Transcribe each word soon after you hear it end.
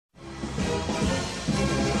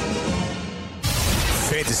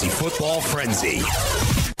Fantasy Football Frenzy.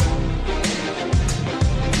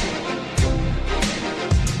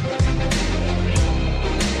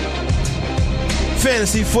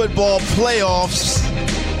 Fantasy football playoffs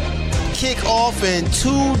kick off in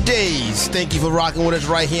 2 days. Thank you for rocking with us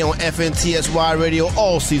right here on FNTSY Radio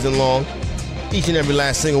all season long. Each and every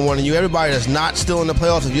last single one of you. Everybody that's not still in the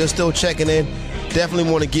playoffs, if you're still checking in,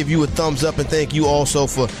 definitely want to give you a thumbs up and thank you also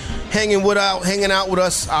for hanging out with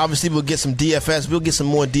us. Obviously, we'll get some DFS. We'll get some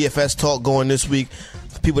more DFS talk going this week.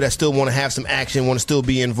 People that still want to have some action, want to still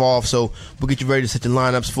be involved. So we'll get you ready to set your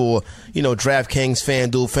lineups for, DraftKings,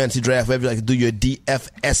 FanDuel, Fantasy Draft, wherever you like to do your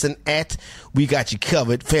DFSing at. We got you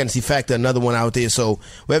covered. Fantasy Factor, another one out there. So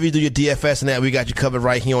wherever you do your DFSing at, we got you covered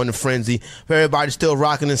right here on the Frenzy. For everybody still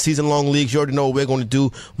rocking in season-long leagues, you already know what we're going to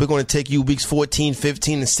do. We're going to take you weeks 14,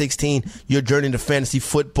 15, and 16. Your journey to fantasy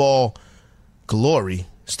football glory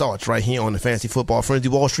starts right here on the Fantasy Football Frenzy.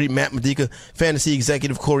 Wall Street, Matt Medica, Fantasy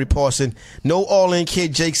Executive Corey Parson. No all-in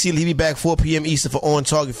kid, Jake Seeley. He'll be back 4 p.m. Eastern for On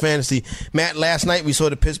Target Fantasy. Matt, last night we saw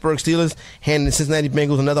the Pittsburgh Steelers handing the Cincinnati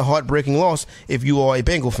Bengals another heartbreaking loss if you are a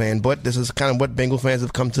Bengal fan, but this is kind of what Bengal fans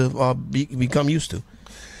have come to become used to.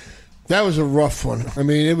 That was a rough one. I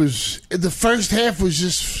mean, the first half was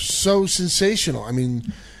just so sensational. I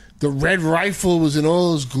mean, the Red Rifle was in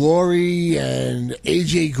all his glory, and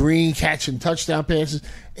A.J. Green catching touchdown passes.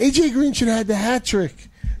 A.J. Green should have had the hat trick.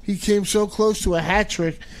 He came so close to a hat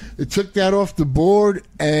trick. They took that off the board,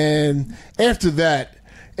 and after they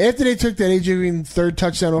took that A.J. Green third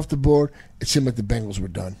touchdown off the board, it seemed like the Bengals were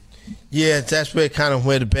done. Yeah, that's where the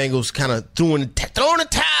Bengals kind of throwing the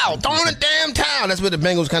damn towel. That's where the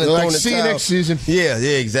Bengals kind of throwing the towel. See you next season. Yeah,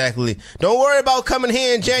 exactly. Don't worry about coming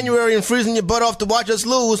here in January and freezing your butt off to watch us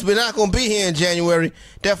lose. We're not going to be here in January.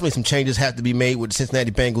 Definitely some changes have to be made with the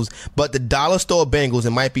Cincinnati Bengals. But the dollar store Bengals,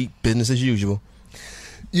 it might be business as usual.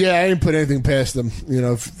 Yeah, I didn't put anything past them.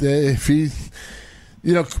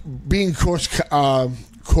 Being cost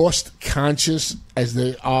conscious as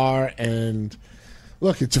they are, and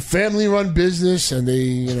look, it's a family-run business, and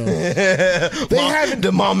they haven't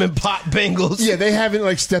the mom and pop Bengals. Yeah, they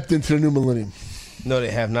haven't stepped into the new millennium. No, they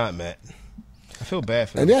have not, Matt. I feel bad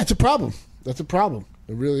for them. And yeah, it's a problem. That's a problem.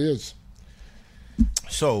 It really is.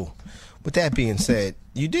 So, with that being said,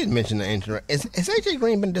 you did mention the injury. Has A.J.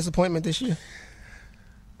 Green been a disappointment this year?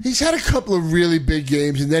 He's had a couple of really big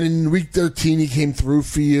games, and then in Week 13 he came through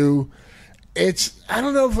for you. I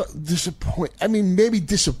don't know if maybe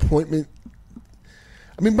disappointment.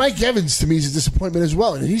 I mean, Mike Evans, to me, is a disappointment as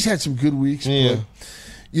well. And he's had some good weeks. Yeah.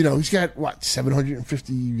 But, he's got,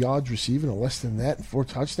 750 yards receiving or less than that, and 4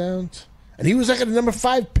 touchdowns. And he was a number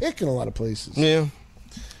 5 pick in a lot of places. Yeah.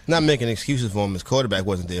 Not making excuses for him. His quarterback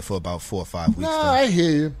wasn't there for about 4 or 5 weeks. No, I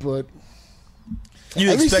hear you, but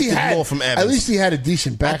you expected more from Evans. At least he had a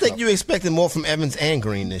decent backup. I think you expected more from Evans and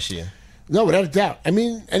Green this year. No, without a doubt. I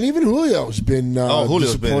mean, and even Julio's been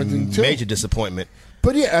Julio's disappointing been a too. major disappointment.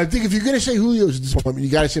 But yeah, I think if you're going to say Julio's a disappointment,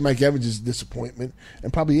 you got to say Mike Evans is a disappointment,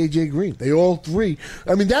 and probably A.J. Green. They all three.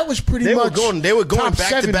 I mean, that was pretty much. They were going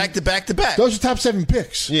back to back. Those are top 7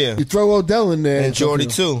 picks. Yeah, you throw Odell in there, and Jordy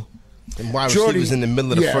too. And wide receivers in the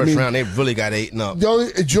middle of the first round, they really got eaten up.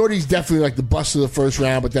 Jordy's definitely the bust of the first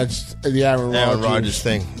round, but that's the Aaron Rodgers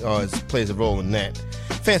thing. It plays a role in that.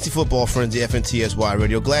 Fancy Football Frenzy, FNTSY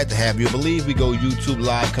Radio. Glad to have you. I believe we go YouTube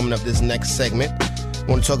Live coming up this next segment. I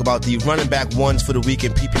want to talk about the running back ones for the week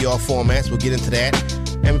in PPR formats. We'll get into that.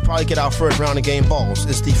 And we'll probably get our first round of game balls.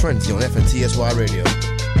 It's the Frenzy on FNTSY Radio.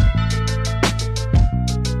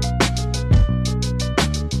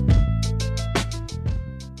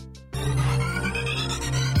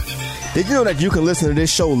 Did you know that you can listen to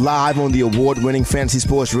this show live on the award-winning Fantasy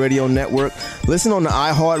Sports Radio Network? Listen on the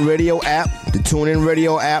iHeartRadio app, the TuneIn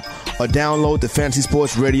Radio app, or download the Fantasy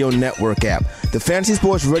Sports Radio Network app. The Fantasy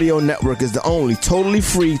Sports Radio Network is the only totally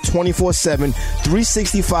free 24/7,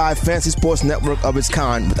 365 Fantasy Sports Network of its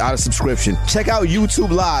kind without a subscription. Check out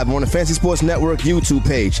YouTube Live on the Fantasy Sports Network YouTube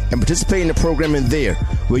page and participate in the programming there,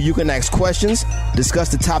 where you can ask questions, discuss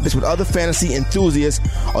the topics with other fantasy enthusiasts,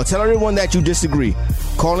 or tell everyone that you disagree.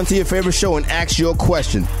 Call into your favorite show and ask your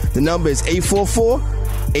question. The number is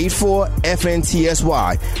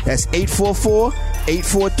 844-84-FNTSY. That's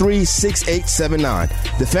 844-843-6879.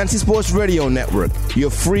 The Fantasy Sports Radio Network,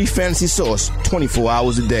 your free fantasy source 24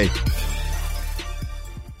 hours a day.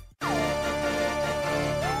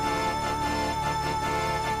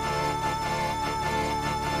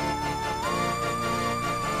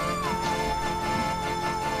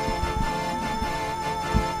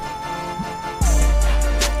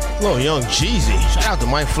 Little young Jeezy. Shout out to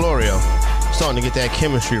Mike Florio. Starting to get that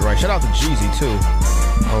chemistry right. Shout out to Jeezy, too.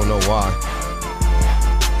 I don't know why.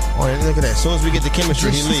 Oh, yeah, look at that. As soon as we get the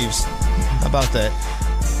chemistry, he leaves. How about that?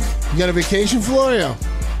 You got a vacation, Florio?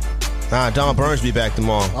 Nah, Don Burns be back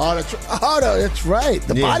tomorrow. Oh, that's right.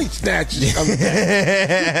 The body snatch is coming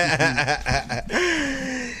back.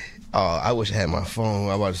 I wish I had my phone.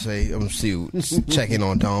 I was about to say, I'm checking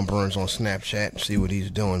on Don Burns on Snapchat, see what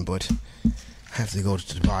he's doing, but I have to go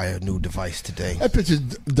to buy a new device today. I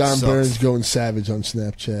pictured Don Burns going savage on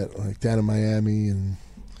Snapchat, like down in Miami. And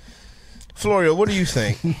Florio, what do you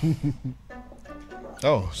think?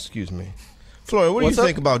 Oh, excuse me. Florio, what do you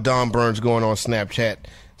think about Don Burns going on Snapchat,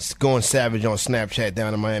 going savage on Snapchat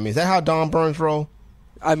down in Miami? Is that how Don Burns roll?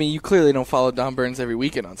 I mean, you clearly don't follow Don Burns every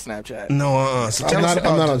weekend on Snapchat. No, So I'm not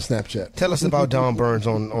on Snapchat. Tell us about Don Burns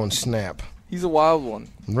on Snap. He's a wild one.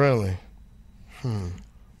 Really?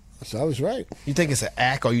 So I was right. You think it's an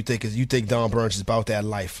act, or you think Don Burns is about that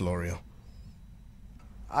life, Florio?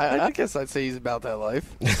 I guess I'd say he's about that life.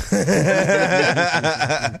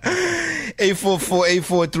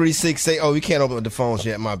 844-843-68. Oh, we can't open up the phones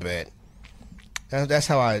yet. My bad. That's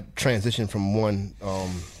how I transition from one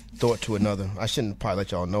thought to another. I shouldn't probably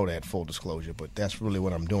let y'all know that, full disclosure, but that's really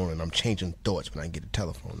what I'm doing. I'm changing thoughts when I get a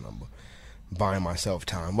telephone number. Buying myself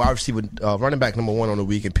time. Wide receiver, running back number 1 on the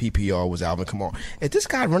week in PPR was Alvin Kamara. Is this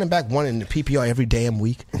guy running back 1 in the PPR every damn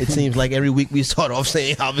week? It seems like every week we start off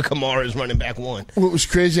saying Alvin Kamara is running back 1. What was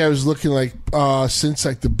crazy, I was looking like since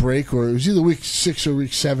like the break, or it was either week 6 or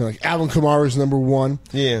week 7, like Alvin Kamara's number 1.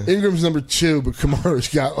 Yeah. Ingram's number 2, but Kamara's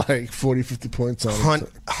got like 40, 50 points on it.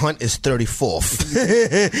 Hunt is 34th.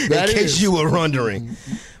 In case you were wondering.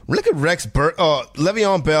 Look at Rex Burke.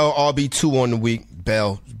 Le'Veon Bell, RB2 on the week.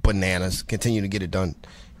 Bell, bananas. Continue to get it done.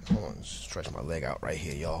 Hold on, stretch my leg out right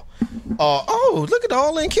here, y'all. Look at the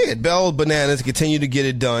all-in kid. Bell, bananas. Continue to get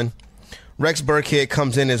it done. Rex Burkhead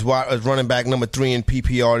comes in as running back number 3 in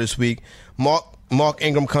PPR this week. Mark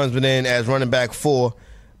Ingram comes in as running back 4.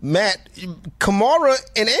 Matt, Kamara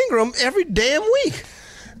and Ingram every damn week.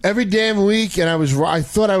 Every damn week, and I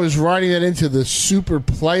thought I was riding that into the super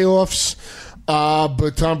playoffs.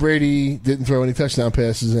 But Tom Brady didn't throw any touchdown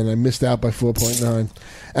passes, and I missed out by 4.9.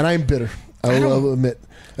 And I'm bitter. I will admit.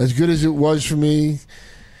 As good as it was for me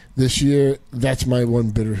this year, that's my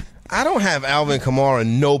one bitter. I don't have Alvin Kamara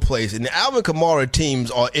no place. And the Alvin Kamara teams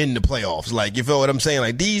are in the playoffs. Like, you feel what I'm saying?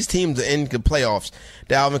 Like, these teams are in the playoffs.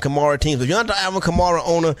 The Alvin Kamara teams. If you're not the Alvin Kamara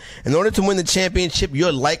owner, in order to win the championship,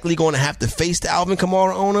 you're likely going to have to face the Alvin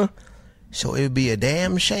Kamara owner. So it would be a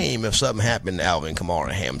damn shame if something happened to Alvin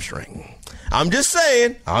Kamara hamstring. I'm just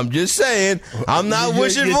saying. I'm not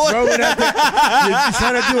wishing for it. You're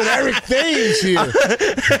trying to do an Eric Thames here.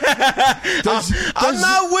 I'm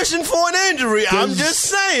not wishing for an injury. I'm just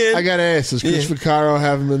saying. I got to ask, does Chris Vaccaro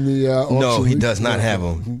have him in the No, he does not have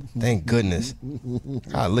him. Thank goodness.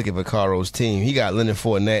 I look at Vaccaro's team. He got Leonard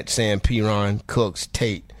Fournette, Sam Piron, Cooks,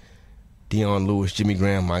 Tate, Deion Lewis, Jimmy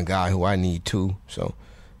Graham, my guy who I need too. So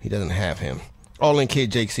he doesn't have him. All-in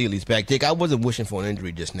kid Jake Seeley's back. Jake, I wasn't wishing for an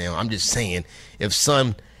injury just now. I'm just saying, if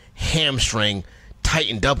some hamstring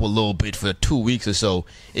tightened up a little bit for 2 weeks or so,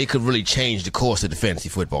 it could really change the course of the fantasy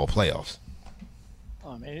football playoffs.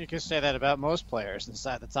 I mean, you could say that about most players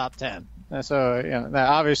inside the top 10. And so,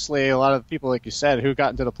 now obviously, a lot of the people, like you said, who got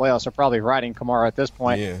into the playoffs are probably riding Kamara at this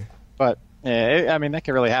point. Yeah. But, that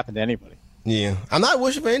could really happen to anybody. Yeah. I'm not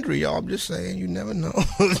wishing for injury, y'all. I'm just saying, you never know.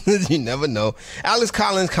 You never know. Alex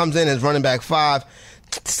Collins comes in as running back 5.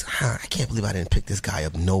 I can't believe I didn't pick this guy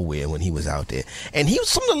up nowhere when he was out there. And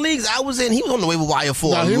some of the leagues I was in, he was on the waiver wire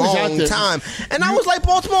for a long time. And I was like,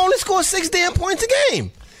 Baltimore only scored 6 damn points a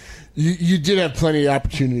game. You did have plenty of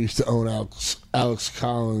opportunities to own Alex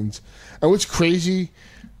Collins. And what's crazy,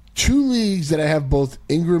 2 leagues that I have both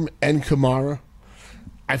Ingram and Kamara,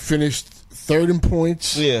 I finished 3rd in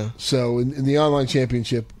points. Yeah. So in the online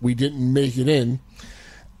championship, we didn't make it in.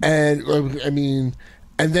 And, and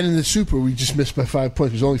then in the Super, we just missed by 5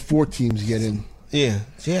 points. There's only 4 teams to get in. Yeah.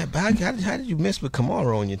 But how did you miss with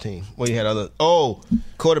Kamara on your team? Well, you had other...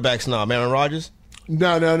 quarterback snob. Aaron Rodgers?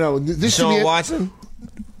 No. Deshaun Watson?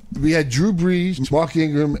 We had Drew Brees, Mark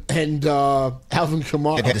Ingram, and Alvin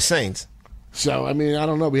Kamara. And had the Saints. So, I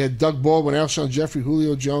don't know. We had Doug Baldwin, Alshon Jeffrey,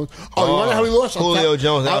 Julio Jones. You wonder how he lost? Julio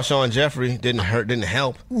Jones, Alshon Jeffrey didn't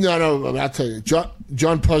help. No, I'll tell you.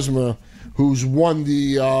 John Puzma, who's won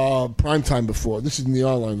the primetime before. This is in the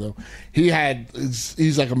online, though.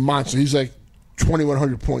 He's like a monster. He's like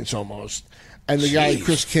 2,100 points almost. And the guy,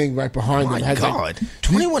 Chris King, right behind him. My God.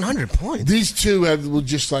 2,100 points. These two were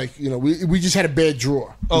just like, we just had a bad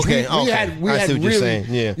draw. Okay, we had what you're saying.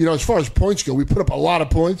 Yeah. As far as points go, we put up a lot of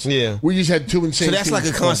points. Yeah. We just had 2 insane So that's like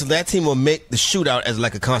a consolation. That team will make the shootout as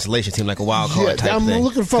like a consolation team, like a wild card type I'm thing.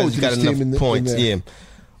 looking forward to got this enough team in points. there. Yeah.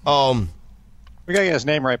 We gotta get his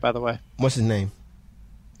name right, by the way. What's his name?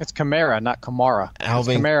 It's Kamara, not Kamara.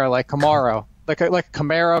 Alvin. It's Kamara, like Camaro, like a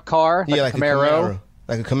Camaro car. Yeah, like Camaro.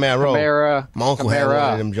 Like a Camaro. Camaro. My uncle had one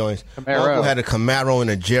of them joints. My uncle had a Camaro and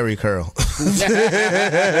a Jerry curl. I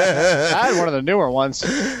had one of the newer ones.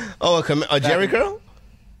 Oh, a Jerry curl?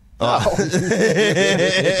 Oh.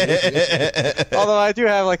 Although I do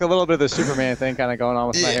have like a little bit of the Superman thing kind of going on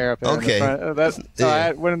with my hair up here. Okay. In the front. I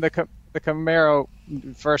had, when the Camaro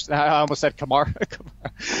first, I almost said Camaro.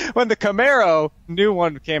 When the Camaro new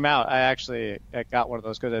one came out, I got one of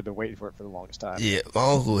those because I'd been waiting for it for the longest time. Yeah,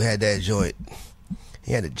 my uncle had that joint.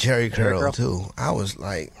 He had a Jerry curl too. I was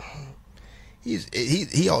like,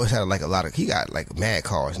 he always had like a lot of. He got like mad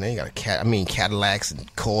cars, and then he got Cadillacs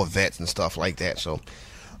and Corvettes and stuff like that. So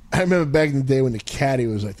I remember back in the day when the Caddy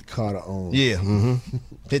was like the car to own. yeah,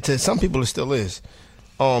 to some people it still is.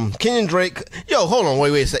 Kenyon Drake. Yo, hold on,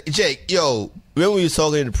 wait a second, Jake. Yo, remember we was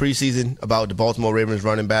talking in the preseason about the Baltimore Ravens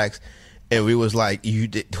running backs, and we was like,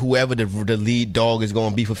 whoever the lead dog is going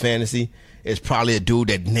to be for fantasy is probably a dude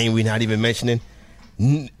that name we not even mentioning.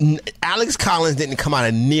 Alex Collins didn't come out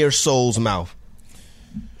of near Soul's mouth.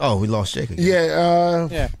 Oh, we lost Jake again.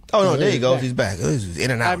 Yeah. Oh, no, there he goes. He's back. He's in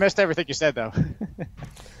and out. I missed everything you said, though.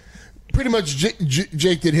 Pretty much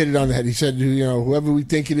Jake did hit it on the head. He said, whoever we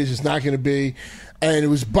think it is, it's not going to be. And it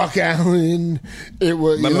was Buck Allen. It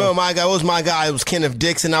was. Remember, my guy was my guy. It was Kenneth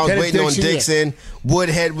Dixon. I was waiting on Dixon. Yeah.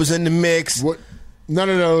 Woodhead was in the mix. None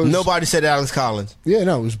of those. Nobody said Alex Collins. Yeah,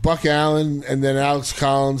 no, it was Buck Allen, and then Alex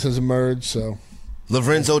Collins has emerged, so.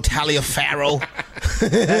 Lorenzo Taliaferro.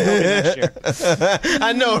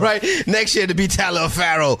 I know, right? Next year to be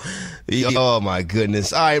Taliaferro. Oh, my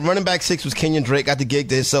goodness. All right, running back 6 was Kenyon Drake. Got the gig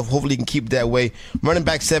to himself. Hopefully he can keep it that way. Running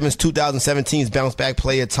back 7's 2017's bounce back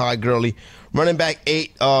player, Todd Gurley. Running back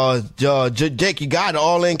 8, Jake, you got it.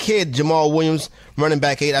 All-in kid, Jamal Williams. Running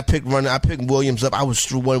back 8, I picked Williams up. I was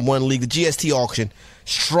through one league, the GST auction,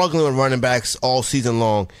 struggling with running backs all season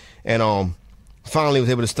long. And finally was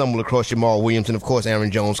able to stumble across Jamal Williams, and of course Aaron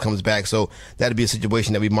Jones comes back, so that'll be a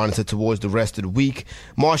situation that we monitor towards the rest of the week.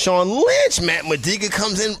 Marshawn Lynch, Matt Madiga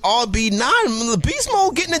comes in RB9, the beast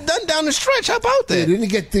mode getting it done down the stretch. How about that? Yeah, didn't he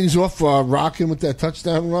get things off rocking with that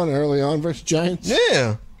touchdown run early on versus Giants?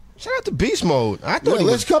 Yeah. Shout out to beast mode. I thought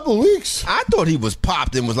last couple of weeks. I thought he was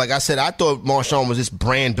popped and was like I said. I thought Marshawn was just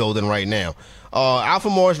brand building right now.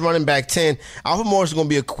 Alfred Morris running back 10. Alfred Morris is going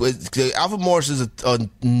to be Alfred Morris is a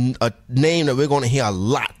name that we're going to hear a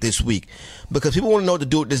lot this week because people want to know what to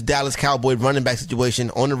do with this Dallas Cowboy running back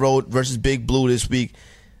situation on the road versus Big Blue this week.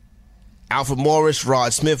 Alfred Morris,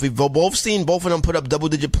 Rod Smith. We've both seen both of them put up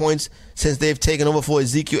double-digit points since they've taken over for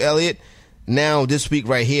Ezekiel Elliott. Now, this week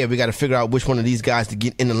right here, we got to figure out which one of these guys to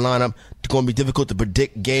get in the lineup. It's going to be difficult to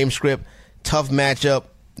predict. Game script, tough matchup,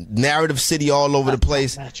 narrative city all over the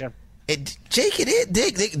place. Jake,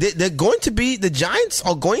 they're going to be, the Giants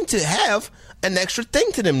are going to have an extra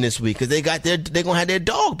thing to them this week because they're going to have their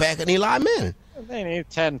dog back in Eli Manning. They need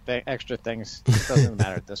 10 extra things. It doesn't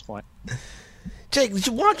matter at this point. Jake,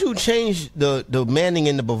 why don't you change the Manning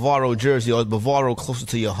and the Bavaro jersey, or is Bavaro closer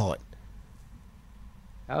to your heart?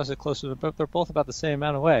 How is it closer? They're both about the same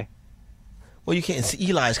amount away. Well, you can't see.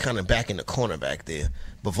 Eli's kind of back in the corner back there.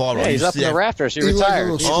 Bavaro, yeah, he's up in the rafters. He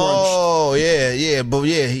retired. Oh,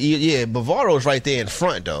 yeah. Bavaro's right there in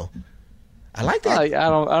front, though. I like that. I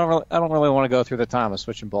don't really want to go through the time of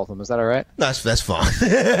switching both of them. Is that all right? No, that's fine.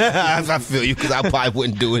 I feel you because I probably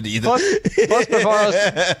wouldn't do it either. Plus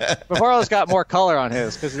Bavaro's got more color on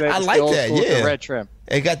his because I like that. Yeah, the red trim.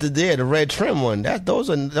 It got the red trim one. Those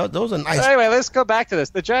are nice. Anyway, let's go back to this.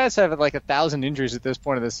 The Giants have like 1,000 injuries at this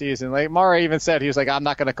point of the season. Like Mara even said, he was like, "I'm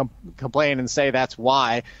not going to complain and say that's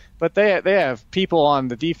why." But they have people on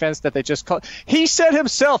the defense that they just call. He said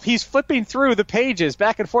himself he's flipping through the pages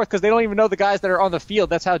back and forth because they don't even know the guys that are on the field.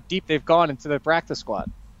 That's how deep they've gone into the practice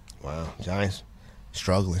squad. Wow, Giants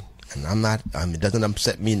struggling. And I'm not. It doesn't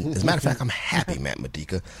upset me. As a matter of fact, I'm happy, Matt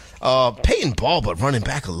Madiga. Peyton Barber running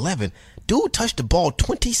back 11. Dude touched the ball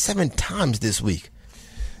 27 times this week.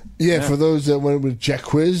 Yeah, for those that went with Jack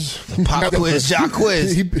Quiz. Pop quiz, Jack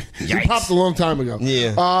Quiz. He popped a long time ago.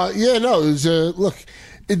 Yeah. It was look.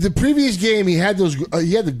 In the previous game, he had those.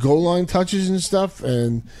 He had the goal line touches and stuff,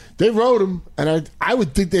 and they rode him. And I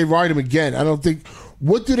would think they ride him again. I don't think.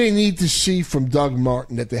 What do they need to see from Doug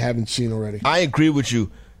Martin that they haven't seen already? I agree with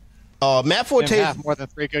you. Matt Forte have more than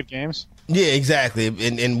 3 good games. Yeah, exactly.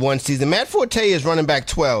 In one season, Matt Forte is running back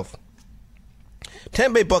 12.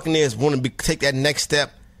 Tampa Bay Buccaneers want to take that next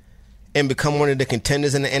step and become one of the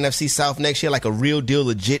contenders in the NFC South next year, like a real deal,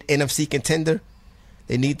 legit NFC contender.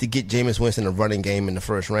 They need to get Jameis Winston a running game in the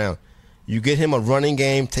first round. You get him a running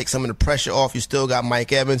game, take some of the pressure off. You still got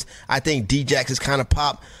Mike Evans. I think D-Jax is kind of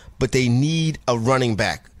pop, but they need a running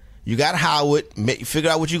back. You got Howard. Figure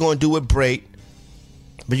out what you're going to do with Brait,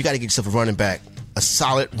 but you got to get yourself a running back, a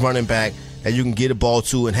solid running back that you can get a ball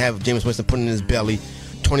to and have Jameis Winston put in his belly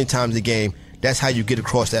 20 times a game. That's how you get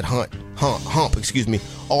across that hump.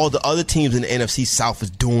 All the other teams in the NFC South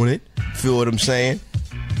is doing it. Feel what I'm saying?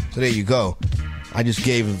 So there you go. I just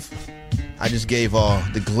gave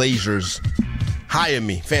the Glazers, hire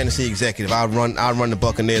me, fantasy executive. I'll run the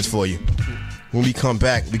Buccaneers for you. When we come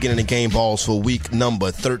back, we get into game balls for week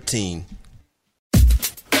number 13.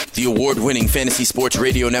 The award-winning Fantasy Sports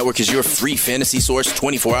Radio Network is your free fantasy source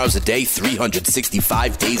 24 hours a day,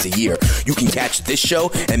 365 days a year. You can catch this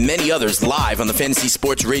show and many others live on the Fantasy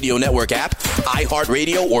Sports Radio Network app,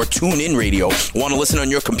 iHeartRadio, or TuneIn Radio. Want to listen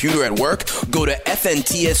on your computer at work? Go to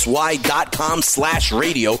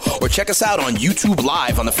fntsy.com/radio or check us out on YouTube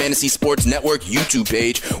Live on the Fantasy Sports Network YouTube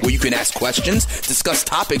page, where you can ask questions, discuss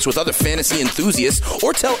topics with other fantasy enthusiasts,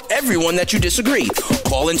 or tell everyone that you disagree.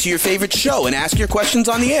 Call into your favorite show and ask your questions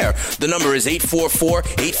on the air. The number is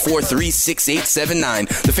 844-843-6879.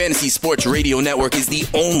 The Fantasy Sports Radio Network is the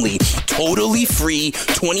only totally free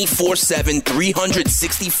 24/7,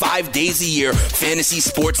 365 days a year fantasy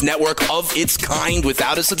sports network of its kind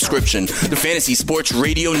without a subscription. The Fantasy Sports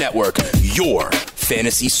Radio Network, your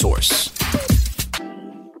fantasy source.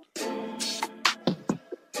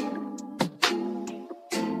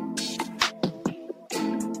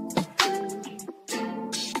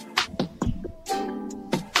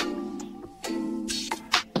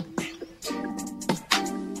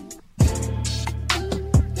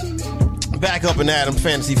 Back up and at 'em,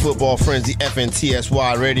 Fantasy Football Frenzy,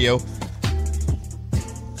 FNTSY Radio.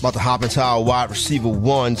 About to hop into our wide receiver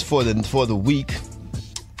ones for the week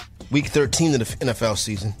 13 of the NFL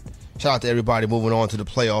season. Shout out to everybody moving on to the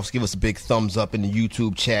playoffs. Give us a big thumbs up in the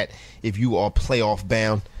YouTube chat if you are playoff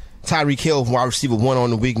bound. Tyreek Hill, wide receiver 1 on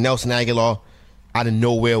the week. Nelson Aguilar, out of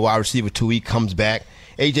nowhere, wide receiver 2. He comes back.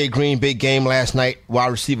 AJ Green, big game last night,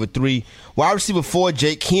 wide receiver 3. Wide receiver 4,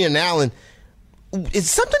 Jake Keenan Allen. Is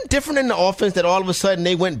something different in the offense that all of a sudden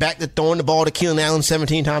they went back to throwing the ball to Keenan Allen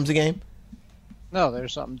 17 times a game? No,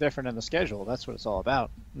 there's something different in the schedule. That's what it's all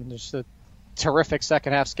about. There's a terrific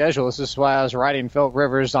second half schedule. This is why I was riding Philip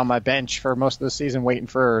Rivers on my bench for most of the season, waiting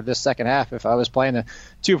for this second half. If I was playing a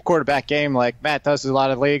 2-quarterback game like Matt does in a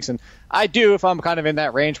lot of leagues, and I do if I'm kind of in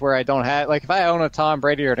that range where I don't have, like if I own a Tom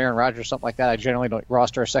Brady or an Aaron Rodgers or something like that, I generally don't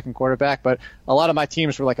roster a second quarterback. But a lot of my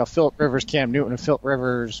teams were like a Philip Rivers, Cam Newton, and Philip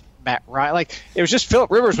Rivers, Matt Ryan. Like it was just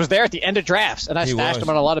Philip Rivers was there at the end of drafts, and I stashed him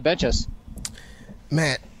on a lot of benches.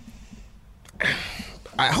 Matt,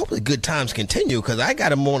 I hope the good times continue because I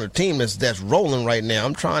got him on a team that's rolling right now.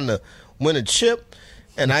 I'm trying to win a chip,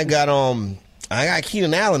 and I got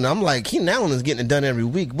Keenan Allen. I'm like, Keenan Allen is getting it done every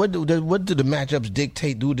week. What do the matchups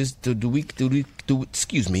dictate? Does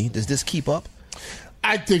this keep up?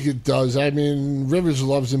 I think it does. I mean, Rivers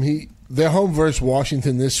loves him. They're home versus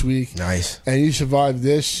Washington this week. Nice. And you survive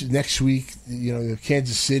this next week.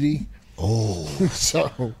 Kansas City. Oh,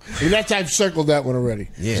 so I've circled that one already.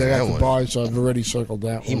 Yeah, I got the bye, so I've already circled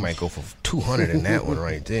that one. He might go for 200 in that one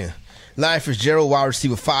right there. Larry Fitzgerald, wide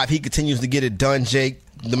receiver 5. He continues to get it done, Jake.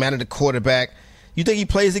 The man of the quarterback. You think he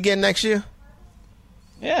plays again next year?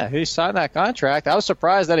 Yeah, he signed that contract. I was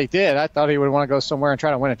surprised that he did. I thought he would want to go somewhere and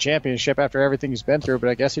try to win a championship after everything he's been through, but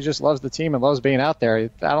I guess he just loves the team and loves being out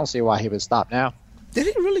there. I don't see why he would stop now. Did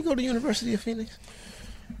he really go to University of Phoenix?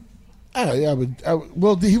 He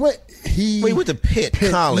went to Pitt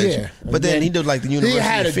College, yeah. But then he did like the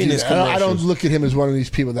University of Phoenix commercials. I don't look at him as one of these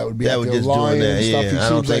people that would be out there lying and stuff. I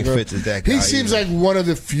don't think Fitz is that guy. He seems like one of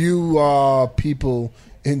the few people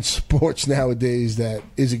in sports nowadays that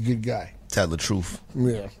is a good guy. Tell the truth.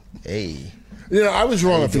 Yeah. Hey. I was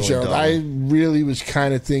wrong with Fitzgerald. I really was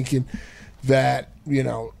kind of thinking that,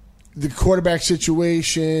 the quarterback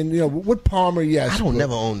situation, with Palmer, yes. I don't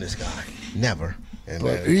never own this guy. Never.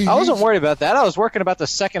 I wasn't worried about that. I was working about the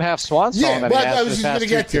second half swan song that he had I was just going to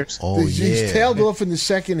get to. He's tailed man. off in the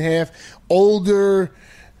second half, older,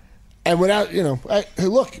 and without,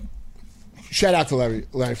 look, shout out to Larry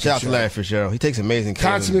Fitzgerald. Shout out to Larry Fitzgerald. He takes amazing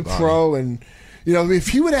care of his body. Consummate pro, and if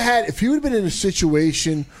he would have been in a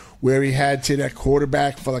situation where he had that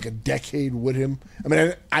quarterback for like a decade with him. I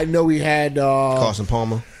mean, I know he had Carson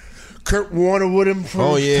Palmer, Kurt Warner with him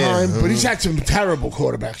for a time, but he's had some terrible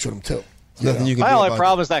quarterbacks with him too. Nothing you can my do only about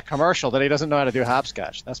problem is that commercial that he doesn't know how to do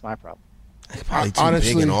hopscotch. That's my problem. Probably too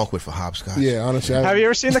big and awkward for hopscotch. Yeah, honestly. Have you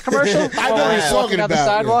ever seen the commercial? I know what he's talking down about. the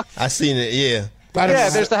sidewalk. I seen it. Yeah. Yeah,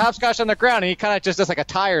 there's the hopscotch on the ground, and he kind of just does like a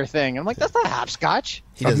tire thing. I'm like, that's not hopscotch.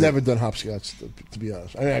 I've never done hopscotch, to be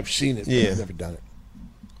honest. I mean, I've seen it, but I've never done it.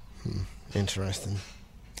 Interesting.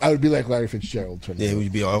 I would be like Larry Fitzgerald. Yeah, it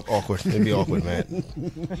would be awkward. It'd be awkward, man.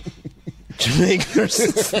 Jermaine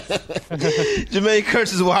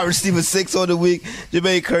Kearse is wide receiver 6 on the week.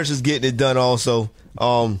 Jermaine Kearse is getting it done also.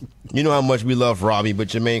 You know how much we love Robbie, but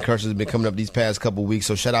Jermaine Kearse has been coming up these past couple weeks,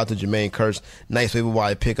 so shout out to Jermaine Kearse. Nice waiver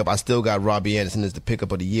wire pickup. I still got Robbie Anderson as the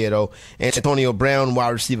pickup of the year, though. Antonio Brown, wide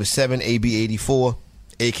receiver 7, AB 84,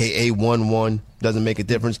 a.k.a. 1-1. Doesn't make a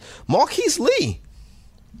difference. Marquise Lee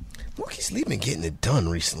been getting it done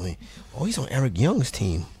recently. Oh, he's on Eric Young's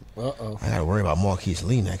team. Uh-oh. I got to worry about Marquise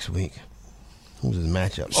Lee next week. Who's his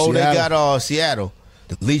matchup? Seattle. Oh, they got Seattle,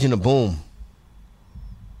 the Legion of Boom.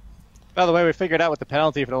 By the way, we figured out what the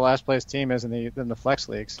penalty for the last place team is in the flex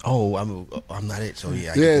leagues. Oh, I'm not it. So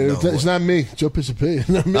yeah, it's not me. Joe Pisapia.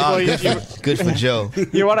 Not me. Good for Joe.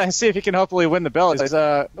 You want to see if you can hopefully win the belt.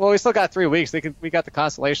 We still got 3 weeks. We got the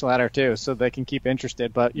consolation ladder too, so they can keep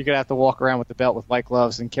interested. But you're gonna have to walk around with the belt with white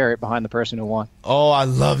gloves and carry it behind the person who won. Oh, I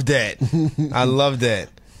love that. I love that.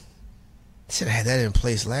 Should have had that in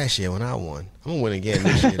place last year when I won. I'm gonna win again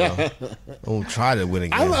this year, though. I'm gonna try to win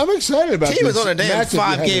again. I'm excited about this. Team is on a damn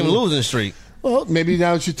 5-game losing streak. Well, maybe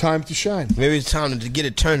now it's your time to shine. Maybe it's time to get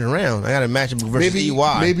it turned around. I got a matchup versus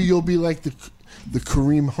EY. Maybe you'll be like the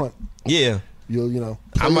Kareem Hunt. Yeah. You'll he gonna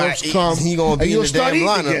be in the damn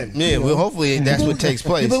lineup. Again, yeah, well, hopefully that's what takes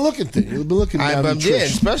place. You've been looking down the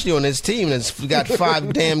trench. Especially on this team that's got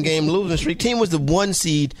 5 damn game losing streak. Team was the 1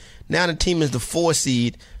 seed. Now the team is the 4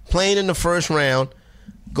 seed. Playing in the first round.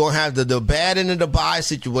 Gonna have the bad end of the bye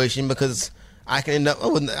situation because I can end up.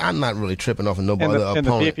 I'm not really tripping off of no other opponent.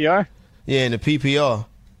 In the PPR? Yeah, in the PPR.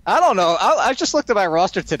 I don't know. I just looked at my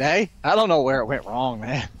roster today. I don't know where it went wrong,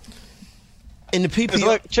 man. In the PPR.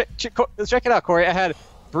 Look, check it out, Corey. I had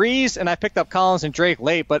Breeze and I picked up Collins and Drake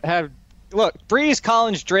late, but Breeze,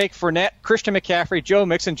 Collins, Drake, Fournette, Christian McCaffrey, Joe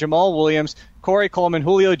Mixon, Jamal Williams, Corey Coleman,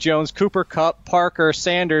 Julio Jones, Cooper Kupp, Parker,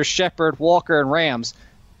 Sanders, Shepard, Walker, and Rams.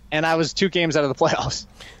 And I was 2 games out of the playoffs.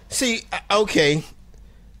 See, okay.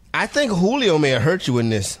 I think Julio may have hurt you in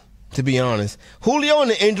this, to be honest. Julio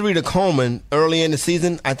and the injury to Coleman early in the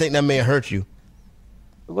season, I think that may have hurt you.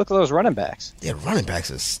 Look at those running backs. Yeah, running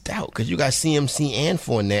backs are stout because you got CMC and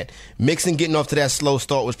Fournette. Mixon getting off to that slow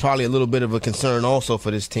start was probably a little bit of a concern also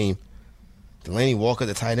for this team. Delaney Walker,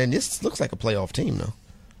 the tight end. This looks like a playoff team, though.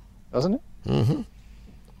 Doesn't it? Mm-hmm.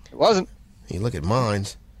 It wasn't. You look at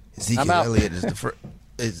mines. Ezekiel Elliott is the first.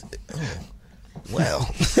 Well,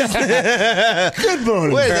 good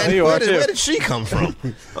morning. Where did she come from?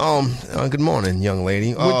 Good morning, young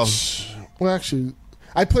lady. Well, actually,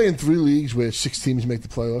 I play in 3 leagues where 6 teams make the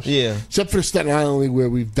playoffs. Yeah, except for the Staten Island League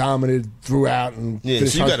where we've dominated throughout and so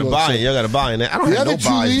you got to buy it. You got to buy in that. I don't have no buys this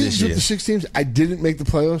year. The other 2 leagues with the 6 teams, I didn't make the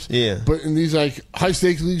playoffs. Yeah, but in these like high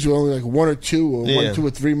stakes leagues where only like 1 or 2 or 1, 2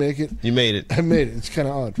 or 3 make it, you made it. I made it. It's kind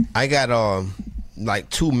of odd. I got like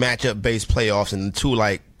 2 matchup based playoffs and 2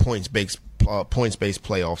 like points based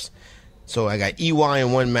playoffs. So I got EY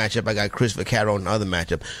in one matchup. I got Chris Vaccaro in the other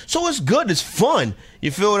matchup. So it's good. It's fun. You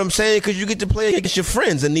feel what I'm saying? Because you get to play against your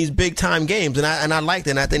friends in these big time games, and I like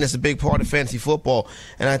that. And I think that's a big part of fantasy football.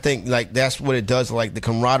 And I think like that's what it does, like the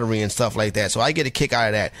camaraderie and stuff like that. So I get a kick out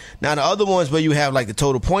of that. Now the other ones where you have like the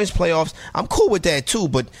total points playoffs, I'm cool with that too.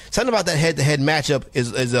 But something about that head-to-head matchup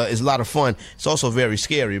is a lot of fun. It's also very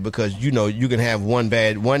scary because you can have one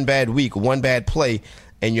bad week, one bad play,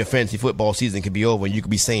 and your fantasy football season could be over, and you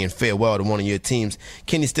could be saying farewell to one of your teams.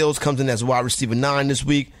 Kenny Stills comes in as wide receiver 9 this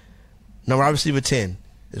week. Now, wide receiver 10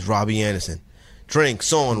 is Robbie Anderson.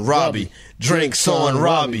 Drinks on Robbie. Drinks on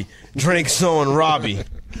Robbie. Drinks on Robbie.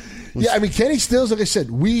 Yeah, I mean, Kenny Stills, like I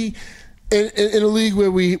said, we in a league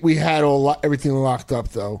where we had everything locked up,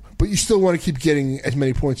 though, but you still want to keep getting as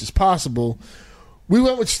many points as possible. We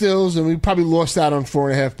went with Stills, and we probably lost out on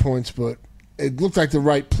 4.5 points, but it looked like the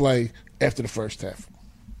right play after the first half.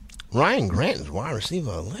 Ryan Grant is wide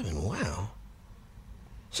receiver 11. Wow.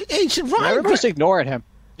 Should Ryan Everybody's ignoring him.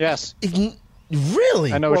 Yes.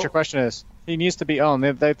 Really? I know what your question is. He needs to be owned.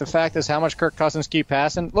 The fact is how much Kirk Cousins keep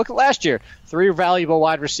passing. Look at last year. 3 valuable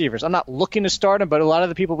wide receivers. I'm not looking to start him, but a lot of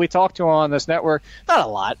the people we talk to on this network, not a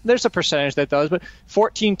lot. There's a percentage that does, but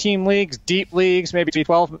 14-team leagues, deep leagues, maybe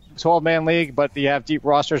 12-man league, but you have deep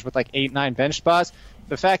rosters with like 8, 9 bench spots.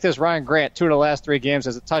 The fact is Ryan Grant, 2 of the last 3 games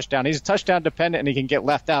has a touchdown. He's a touchdown dependent, and he can get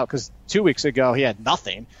left out because 2 weeks ago he had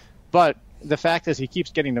nothing. But the fact is he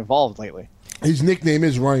keeps getting involved lately. His nickname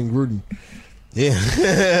is Ryan Gruden. Yeah.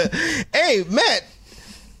 Hey, Matt,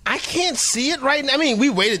 I can't see it right now. I mean, we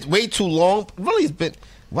waited way too long. Really, it's been...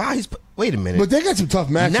 Wow, Wait a minute. But they got some tough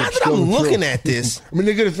matchups. Now that I'm looking at this. I mean,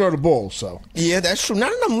 they're going to throw the ball, so. Yeah, that's true. Now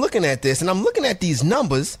that I'm looking at this, and I'm looking at these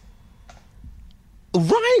numbers,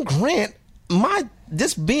 Ryan Grant,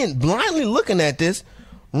 just being blindly looking at this,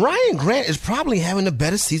 Ryan Grant is probably having a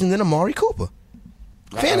better season than Amari Cooper,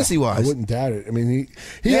 fantasy-wise. I wouldn't doubt it. I mean,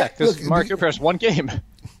 because Amari Cooper has one game.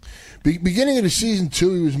 Beginning of the season,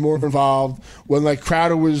 too, he was more involved. When, like,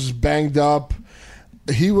 Crowder was banged up,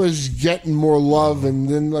 he was getting more love. And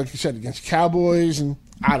then, like you said, against Cowboys, and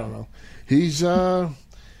I don't know. He's, Ryan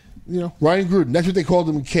Gruden. That's what they called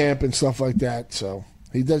him in camp and stuff like that. So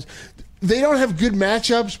he does. They don't have good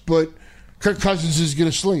matchups, but Kirk Cousins is going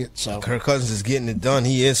to sling it. So Kirk Cousins is getting it done.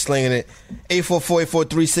 He is slinging it.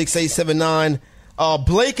 844-843-6879.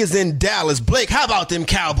 Blake is in Dallas. Blake, how about them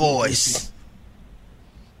Cowboys?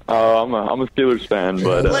 I'm a Steelers fan,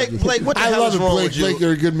 but Blake, what the hell is wrong with you? Blake,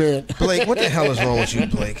 you're a good man. Blake, what the hell is wrong with you,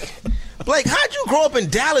 Blake? Blake, how'd you grow up in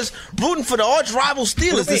Dallas rooting for the arch rival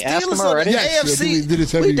Steelers? The Steelers are the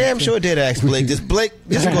AFC. We damn sure did ask Blake. Just go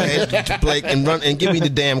ahead, Blake, and run and give me the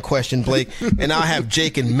damn question, Blake, and I'll have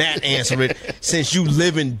Jake and Matt answer it since you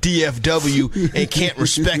live in DFW and can't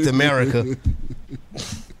respect America.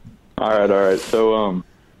 All right. So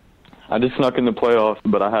I just snuck in the playoffs,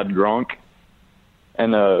 but I had Gronk.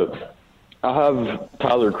 And I have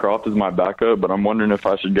Tyler Kroft as my backup, but I'm wondering if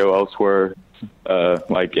I should go elsewhere,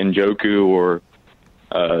 like Njoku or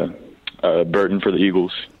Burton for the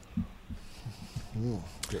Eagles. Who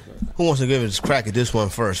wants to give it a crack at this one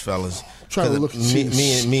first, fellas? Trying to look.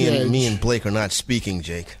 Me and Blake are not speaking,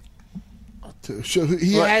 Jake. So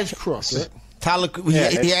he has Kroft. Right? Tyler,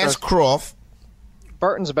 he has Kroft.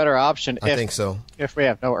 Burton's a better option. I think so. If we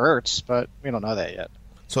have no Ertz, but we don't know that yet.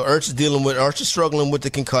 So Ertz is struggling with the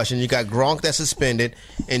concussion. You got Gronk that's suspended,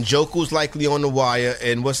 and Njoku's likely on the wire.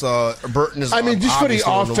 And Burton is. I mean, just for the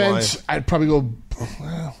offense, I'd probably go.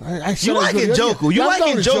 You like Njoku? You like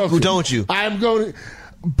Njoku, don't you? I'm going.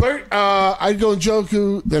 I'd go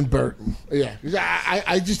Njoku, then Burton. Yeah,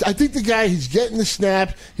 I think the guy, he's getting the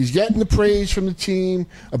snaps, he's getting the praise from the team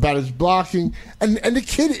about his blocking, and the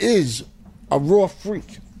kid is a raw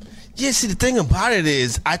freak. Yeah, see, the thing about it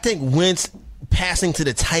is, I think Wentz passing to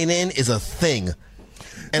the tight end is a thing.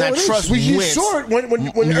 And I trust Wentz. You saw it when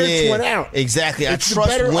Ertz went out. Exactly. I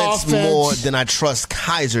trust Wentz more than I trust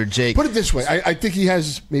Kaiser, Jake. Put it this way. I think he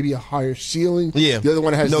has maybe a higher ceiling. Yeah. The other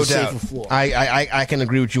one has no the doubt. safer floor. I can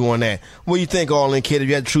agree with you on that. What do you think, All-In Kid, if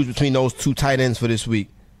you had to choose between those two tight ends for this week?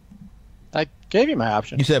 I gave you my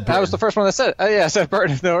option. You said Burton. I was the first one that said I said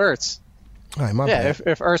Burton if no Ertz. All right, my bad.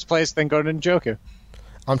 If Ertz plays, then go to Njoku.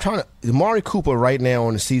 I'm trying to. Amari Cooper right now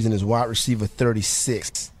on the season is wide receiver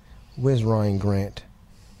 36. Where's Ryan Grant?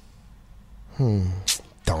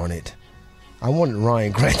 Darn it. I wanted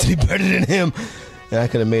Ryan Grant to be better than him. And I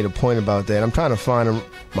could have made a point about that. I'm trying to find him.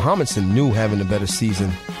 Muhammad Sanu having a better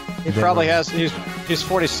season. He probably has. He's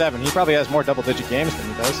 47. He probably has more double-digit games than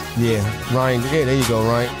he does. Yeah, Ryan. Yeah, there you go,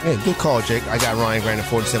 Ryan. Hey, good call, Jake. I got Ryan Grant at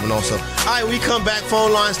 47 also. All right, we come back.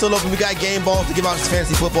 Phone line still open. We got game balls to give out this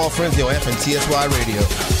Fantasy Football Frenzy on FNTSY Radio.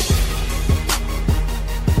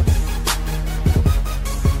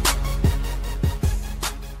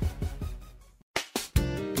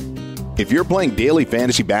 If you're playing daily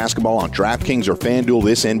fantasy basketball on DraftKings or FanDuel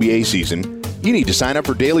this NBA season, you need to sign up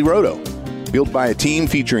for Daily Roto. Built by a team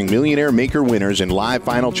featuring millionaire maker winners and live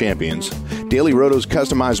final champions, Daily Roto's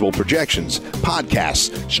customizable projections,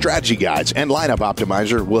 podcasts, strategy guides, and lineup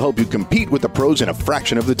optimizer will help you compete with the pros in a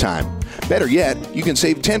fraction of the time. Better yet, you can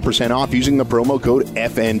save 10% off using the promo code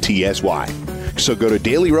FNTSY. So go to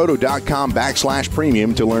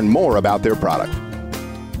dailyroto.com/premium to learn more about their product.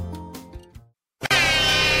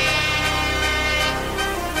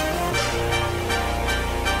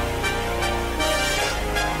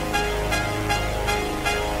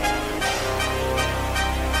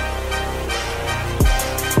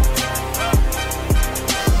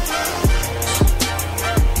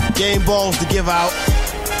 Game balls to give out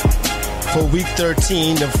for Week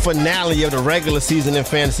 13, the finale of the regular season in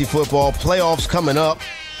fantasy football. Playoffs coming up.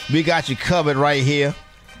 We got you covered right here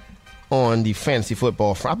on the Fantasy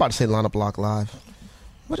Football front. I'm about to say Lineup Lock Live.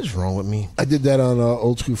 What is wrong with me? I did that on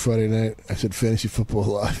Old School Friday Night. I said Fantasy Football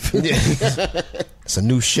Live. It's a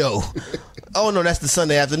new show. Oh, no, that's the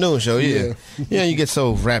Sunday afternoon show, yeah. Yeah, you get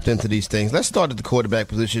so wrapped into these things. Let's start at the quarterback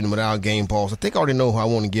position with our game balls. I think I already know who I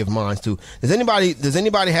want to give mine to. Does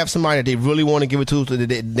anybody have somebody that they really want to give it to, so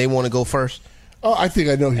that they want to go first? Oh, I think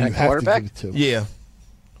I know who you have to give it to. Yeah.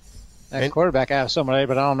 At quarterback, I have somebody,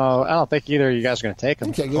 but I don't know. I don't think either of you guys are going to take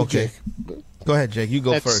him. Okay. Go ahead, Jake. You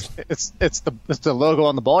go first. It's the logo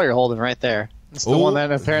on the ball you're holding right there. It's the one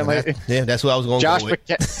that apparently. That's what I was going to go with.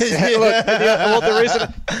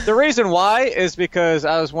 The reason why is because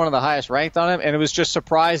I was one of the highest ranked on him, and it was just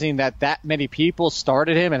surprising that many people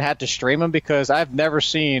started him and had to stream him because I've never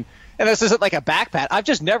seen, and this isn't like a backpat, I've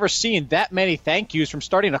just never seen that many thank yous from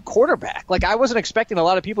starting a quarterback. Like, I wasn't expecting a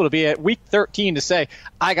lot of people to be at week 13 to say,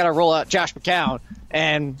 I got to roll out Josh McCown,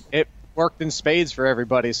 and it worked in spades for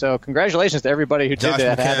everybody. So congratulations to everybody who did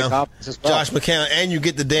that. Had the confidence as well. Josh McCown, and you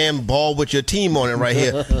get the damn ball with your team on it right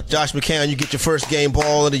here. Josh McCown, you get your first game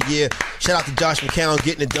ball of the year. Shout out to Josh McCown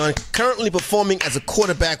getting it done. Currently performing as a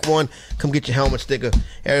quarterback one. Come get your helmet sticker.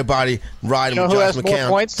 Everybody riding with Josh McCown. More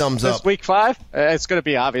points thumbs since up. Week 5? It's going to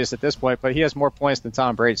be obvious at this point, but he has more points than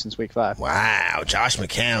Tom Brady since Week 5. Wow, Josh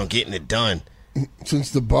McCown getting it done.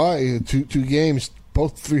 Since the bye, two games,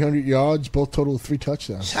 both 300 yards, both total of 3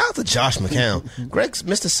 touchdowns. Shout out to Josh McCown.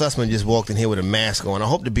 Mr. Sussman just walked in here with a mask on. I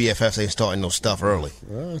hope the BFFs ain't starting no stuff early.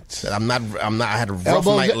 I'm not. I had a rough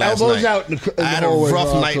night last night. Out in the I had a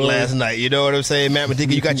rough night last night. You know what I'm saying, Matt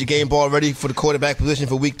Medika? You got your game ball ready for the quarterback position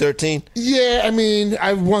for Week 13? Yeah, I mean,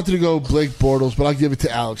 I wanted to go Blake Bortles, but I'll give it to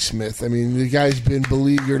Alex Smith. I mean, the guy's been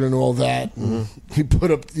beleaguered and all that. And he put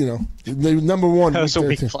up, the number one. That was a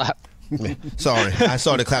weak clap. Sorry, I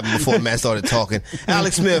started clapping before Matt started talking.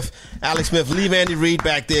 Alex Smith, leave Andy Reid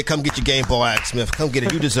back there. Come get your game ball, Alex Smith. Come get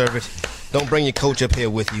it. You deserve it. Don't bring your coach up here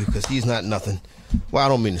with you because he's not nothing. Well, I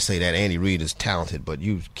don't mean to say that. Andy Reid is talented, but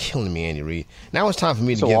you killing me, Andy Reid. Now it's time for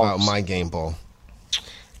me to give out my game ball.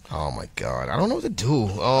 Oh, my God. I don't know what to do.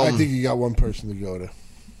 I think you got one person to go to.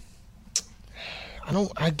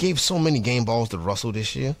 I gave so many game balls to Russell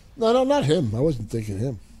this year. No, not him. I wasn't thinking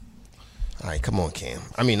him. All right, come on, Cam.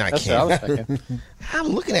 I mean, not That's Cam. what I was thinking. I'm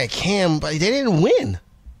looking at Cam, but they didn't win.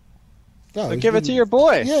 No, So give it to your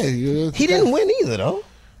boy. Yeah, He didn't win either, though.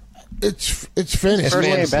 It's finished. First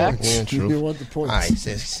game back. Yeah, true. You want the points. All right,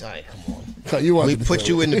 sis. All right, come on. You want We the put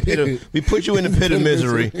you in the pit of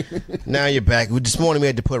misery. Now you're back. This morning we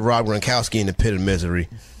had to put Rob Gronkowski in the pit of misery.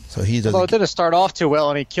 So he doesn't. Well, it didn't start off too well,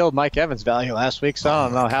 and he killed Mike Evans' value last week, so I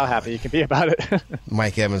don't know how happy you can be about it.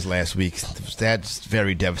 Mike Evans last week. That's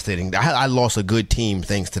very devastating. I lost a good team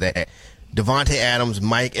thanks to that. Devontae Adams,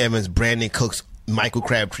 Mike Evans, Brandon Cooks, Michael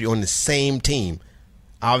Crabtree on the same team.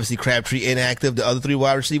 Obviously, Crabtree inactive. The other 3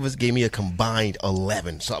 wide receivers gave me a combined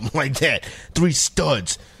 11, something like that. 3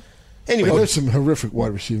 studs. Anyway, there's some horrific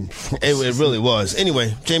wide receiving performances. It really was. Anyway,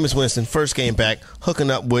 Jameis Winston, first game back,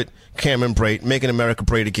 hooking up with Cameron Brate, making America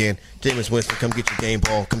great again. Jameis Winston, come get your game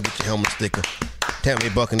ball, come get your helmet sticker. Tampa Bay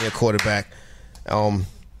Buccaneer quarterback.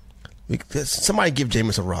 Somebody give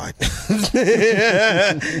Jameis a ride.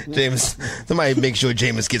 Somebody make sure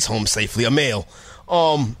Jameis gets home safely. A mail.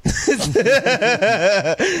 I'm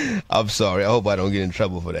sorry. I hope I don't get in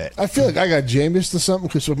trouble for that. I feel like I got Jameis or something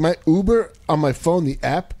because with my Uber on my phone, the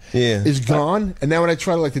app is gone, and now when I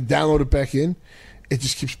try to download it back in, it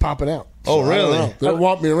just keeps popping out. Oh, really? They don't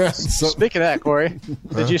want me around. So. Speaking of that, Corey,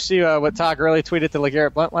 did you see what Todd Gurley tweeted to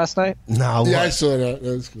LeGarrette Blount last night? No. Yeah, I saw that.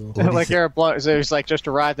 That was cool. LeGarrette Blount was just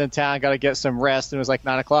arrived in town, got to get some rest, and it was like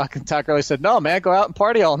 9 o'clock, and Todd Gurley said, "No, man, go out and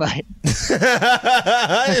party all night." What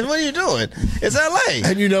are you doing? It's L.A.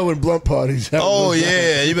 And when Blunt parties happen. Oh,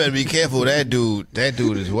 yeah. You better be careful. That dude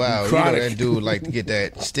is wild. Chronic. That dude like to get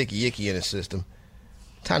that sticky icky in his system.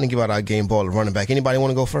 Time to give out our game ball to running back. Anybody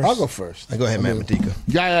want to go first? I'll go first. Go ahead, Matt Medika.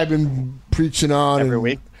 Guy I've been preaching on Every and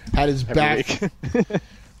week. had his Every back. week.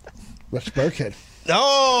 Rex Burkhead.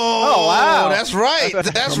 Oh, wow. That's right.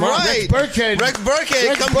 That's right. Rex Burkhead. Rex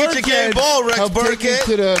Burkhead. Come get your game ball, Rex helped take him Burkhead.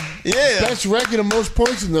 to the Yeah. best record of most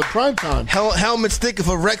points in the prime time. Helmet sticker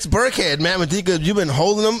for Rex Burkhead, Matt Medika. You've been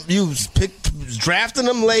holding him. You drafting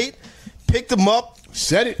him late, picked him up.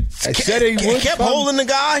 Said it. I said he would. Kept holding the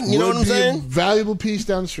guy. You know what I'm saying? Valuable piece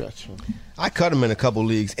down the stretch. I cut him in a couple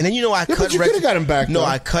leagues, and then I cut but you Rex. could have got him back. No, though.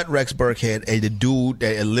 I cut Rex Burkhead, the dude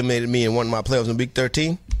that eliminated me in one of my playoffs in Week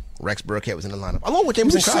 13. Rex Burkhead was in the lineup along with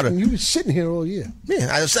Jameson Crowder. You were sitting here all year. Yeah,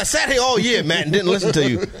 I sat here all year, Matt, and didn't listen to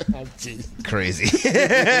you. Crazy.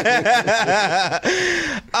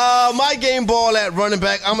 My game ball at running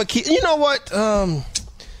back. I'm gonna keep. You know what?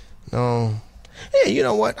 No. Yeah, you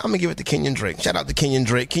know what? I'm going to give it to Kenyon Drake. Shout out to Kenyon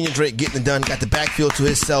Drake. Kenyon Drake getting it done. Got the backfield to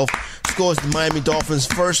himself. Scores the Miami Dolphins'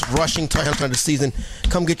 first rushing touchdown of the season.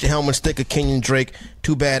 Come get your helmet sticker, Kenyon Drake.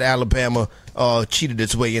 Too bad Alabama cheated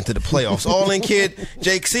its way into the playoffs. All in, kid.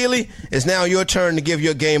 Jake Seeley, it's now your turn to give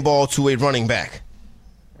your game ball to a running back.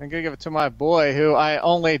 I'm going to give it to my boy, who I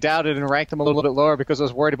only doubted and ranked him a little bit lower because I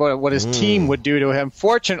was worried about what his team would do to him.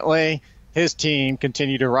 Fortunately, his team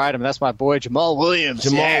continued to ride him. That's my boy, Jamal Williams.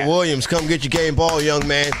 Williams, come get your game ball, young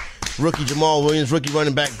man. rookie Jamal Williams, rookie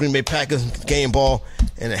running back, Green Bay Packers, game ball,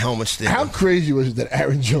 and a helmet stick. How crazy was it that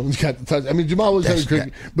Aaron Jones got the touch? I mean, Jamal was having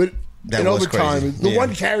crazy, but in overtime, the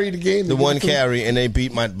one carry of the game. The one carry, and they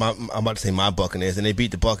beat I'm about to say my Buccaneers, and they beat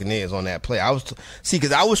the Buccaneers on that play.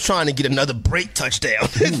 Because I was trying to get another break touchdown.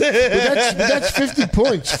 but that's 50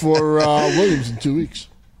 points for Williams in 2 weeks.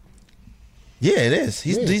 Yeah, it is.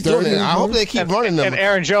 He's doing it. I hope they keep running them. And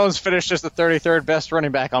Aaron Jones finished as the 33rd best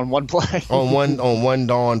running back on one play. on one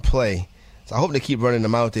darn play. So I hope they keep running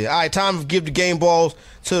them out there. All right, time to give the game balls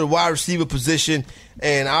to the wide receiver position.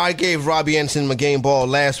 And I gave Robbie Anderson my game ball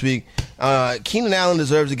last week. Keenan Allen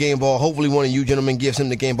deserves a game ball. Hopefully one of you gentlemen gives him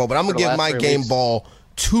the game ball. But I'm going to give my game ball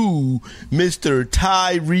to Mr.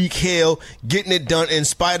 Tyreek Hill, getting it done in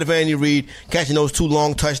spite of Andy Reid, catching those 2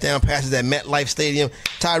 long touchdown passes at MetLife Stadium.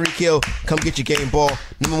 Tyreek Hill, come get your game ball.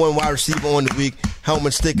 Number 1 wide receiver on the week.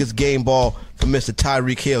 Helmet stickers game ball for Mr.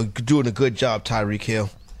 Tyreek Hill. You're doing a good job, Tyreek Hill.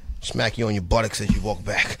 Smack you on your buttocks as you walk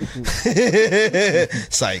back.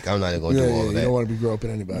 Psych, I'm not even going to do all of that. You don't want to be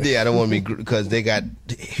groping anybody. Yeah, I don't want to be, because they got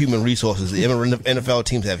human resources. The NFL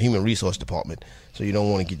teams have human resource department, so you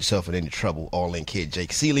don't want to get yourself in any trouble. All-in kid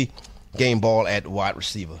Jake Seeley, game ball at wide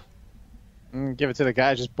receiver. Give it to the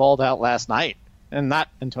guy who just balled out last night, and not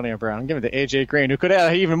Antonio Brown. Give it to A.J. Green, who could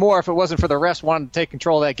have even more if it wasn't for the refs wanting to take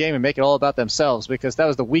control of that game and make it all about themselves, because that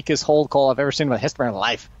was the weakest hold call I've ever seen in my history of my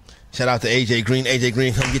life. Shout out to A.J. Green. A.J.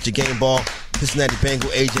 Green, come get your game ball. Cincinnati Bengal,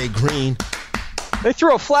 A.J. Green. They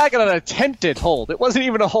threw a flag on an attempted hold. It wasn't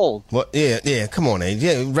even a hold. Well, yeah, come on, A.J.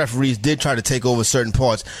 Yeah, referees did try to take over certain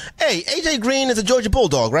parts. Hey, A.J. Green is a Georgia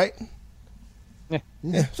Bulldog, right?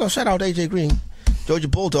 Yeah, so shout out to A.J. Green. Georgia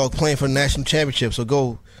Bulldog playing for the national championship, so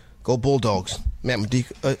go Bulldogs. Matt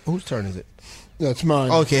Medica, whose turn is it? That's mine.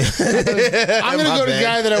 Okay. I'm going to go to the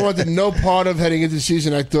guy that I wanted no part of heading into the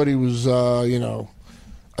season. I thought he was,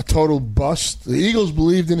 a total bust. The Eagles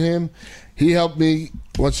believed in him. He helped me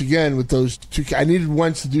once again with those 2. I needed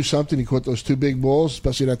Wentz to do something. He caught those 2 big balls,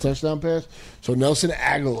 especially that touchdown pass. So Nelson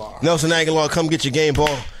Aguilar. Nelson Aguilar, come get your game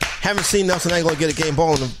ball. Haven't seen Nelson Aguilar get a game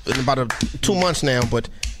ball in about 2 months now, but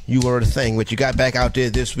you were the thing. But you got back out there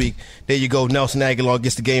this week. There you go. Nelson Aguilar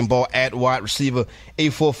gets the game ball at wide receiver.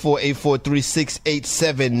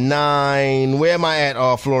 844-843-6879. Where am I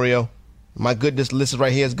at, Florio? My good. This list is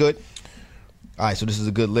right here is good. All right, so this is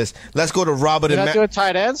a good list. Let's go to Robert. You're not doing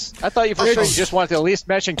tight ends? I thought you just wanted to at least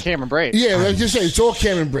mention Cameron Brate. Yeah, I was just saying, it's all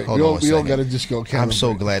Cameron Brate. We all got to just go Cameron I'm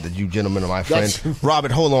so Brate. glad that you gentlemen are my friends. Robert,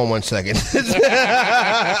 hold on 1 second.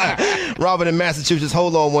 Robert in Massachusetts,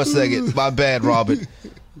 hold on 1 second. My bad, Robert.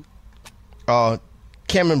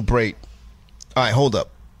 Cameron Brate. All right, hold up.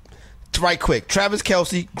 Right quick. Travis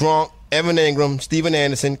Kelce, Gronk, Evan Ingram, Steven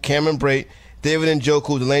Anderson, Cameron Brate, David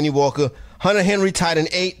Njoku, Delaney Walker, Hunter Henry, tight end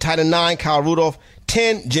 8, tight end 9, Kyle Rudolph,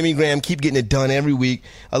 10, Jimmy Graham, keep getting it done every week,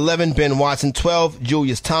 11, Ben Watson, 12,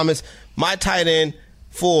 Julius Thomas. My tight end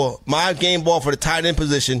for my game ball for the tight end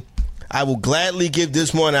position, I will gladly give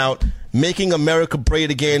this one out, making America great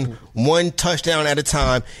again, 1 touchdown at a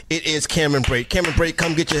time. It is Cameron Brate. Cameron Brate,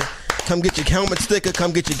 come get your helmet sticker,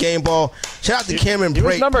 come get your game ball. Shout out to Cameron Brate. He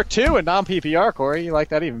was number 2 in non-PPR, Corey. You like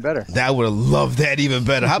that even better. I would have loved that even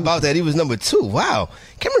better. How about that? He was number 2. Wow.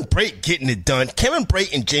 Cameron Brate getting it done. Cameron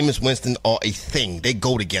Brate and Jameis Winston are a thing. They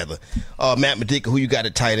go together. Matt Medica, who you got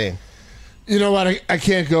at tight end? You know what? I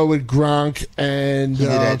can't go with Gronk and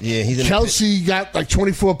Kelce got like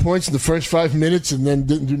 24 points in the first 5 minutes and then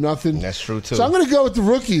didn't do nothing. That's true, too. So I'm going to go with the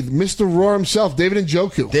rookie, Mr. Roar himself, David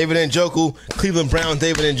Njoku. David Njoku, Cleveland Brown,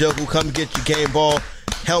 David Njoku. Come get your game ball.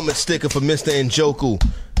 Helmet sticker for Mr. Njoku.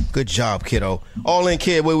 Good job, kiddo. All in,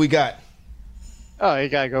 kid, what we got? Oh, you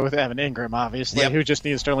got to go with Evan Ingram, obviously, who just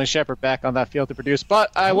needs Sterling Shepard back on that field to produce.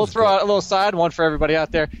 But I will throw out a little side one for everybody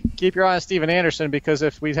out there. Keep your eye on Steven Anderson, because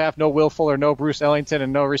if we have no Will Fuller, no Bruce Ellington,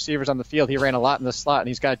 and no receivers on the field, he ran a lot in the slot, and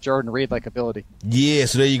he's got Jordan Reed-like ability. Yeah,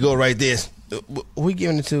 so there you go right there. Who are we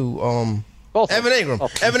giving it to? Both Evan Ingram.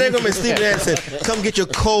 Evan Ingram and Steven Anderson. Come get your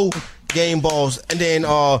game balls. And then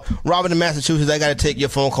Robert in Massachusetts, I got to take your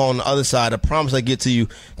phone call on the other side. I promise I get to you,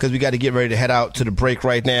 because we got to get ready to head out to the break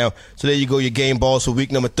right now. So there you go, your game balls for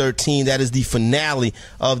week number 13. That is the finale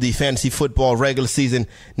of the fantasy football regular season.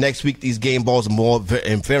 Next week, these game balls are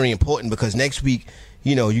very important, because next week,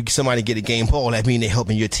 you somebody get a game ball. That means they're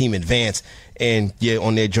helping your team advance and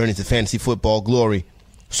on their journey to fantasy football glory.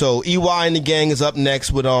 So EY and the gang is up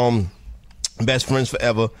next with Best Friends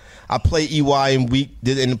Forever. I play EY in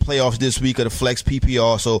the playoffs this week of the Flex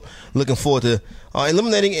PPR, so looking forward to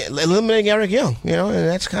eliminating Eric Young. And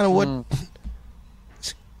that's kind of what. Okay.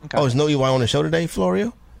 Oh, there's no EY on the show today,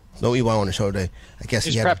 Florio? No EY on the show today. I guess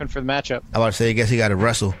he's prepping for the matchup. I about to say, I guess he got to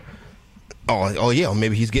wrestle. Oh yeah, or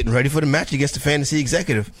maybe he's getting ready for the match against the fantasy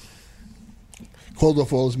executive. called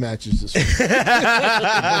off all his matches this week.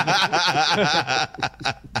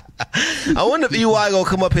 I wonder if EY gonna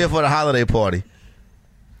come up here for the holiday party.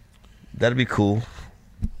 That'd be cool.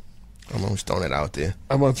 I'm just throwing it out there.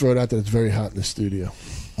 I want to throw it out that it's very hot in the studio.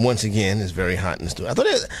 Once again, it's very hot in the studio. I thought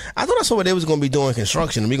I saw what they was going to be doing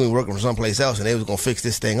construction, and we going to be working from someplace else, and they was going to fix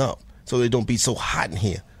this thing up so it don't be so hot in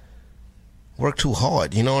here. Work too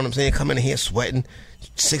hard, you know what I'm saying? Come in here sweating,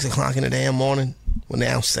 6 o'clock in the damn morning. Well,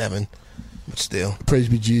 now 7, but still. Praise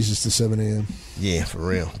be Jesus to 7 a.m. Yeah, for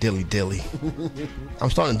real. Dilly. I'm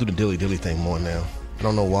starting to do the dilly thing more now. I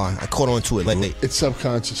don't know why. I caught on to it lately. It's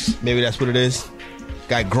subconscious. Maybe that's what it is.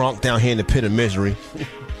 Got Gronk down here in the pit of misery.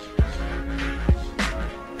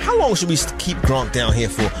 How long should we keep Gronk down here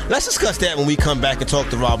for? Let's discuss that when we come back and talk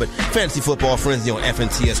to Robert. Fantasy Football Frenzy on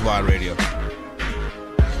FNTSY Radio.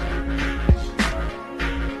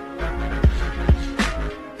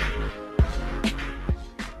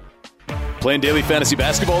 Playing daily fantasy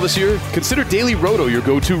basketball this year? Consider Daily Roto your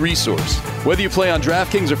go-to resource. Whether you play on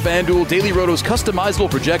DraftKings or FanDuel, Daily Roto's customizable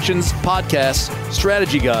projections, podcasts,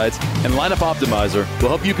 strategy guides, and lineup optimizer will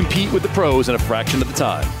help you compete with the pros in a fraction of the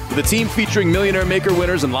time. With a team featuring Millionaire Maker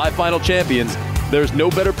winners and live final champions, there's no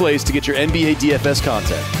better place to get your NBA DFS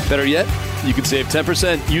content. Better yet, you can save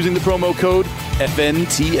 10% using the promo code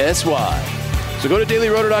FNTSY. So go to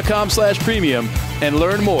dailyroto.com/premium and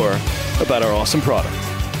learn more about our awesome product.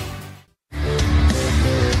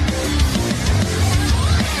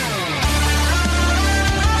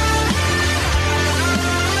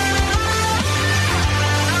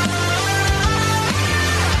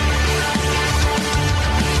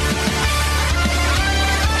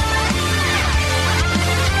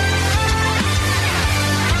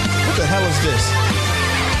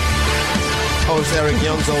 It's Eric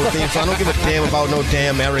Young's old theme, so I don't give a damn about no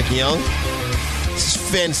damn Eric Young. This is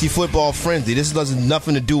Fantasy Football Frenzy. This has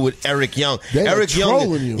nothing to do with Eric Young. Eric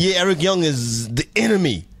Young, Eric Young is the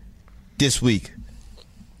enemy this week.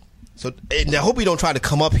 So and I hope he don't try to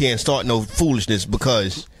come up here and start no foolishness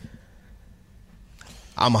because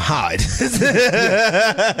I'm a hide. I've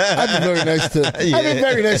been very nice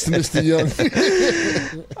to Mr. Young.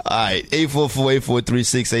 All right,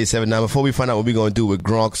 844-843-6879. Before we find out what we're going to do with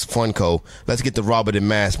Gronk's Funko, let's get to Robert in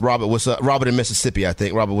Mass. Robert, what's up? Robert in Mississippi, I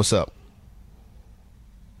think. Robert, what's up?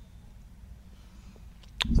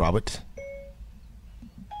 Robert?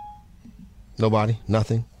 Nobody?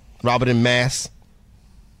 Nothing? Robert in Mass?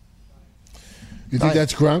 You think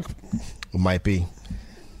that's Gronk? It might be.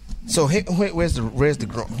 So where's the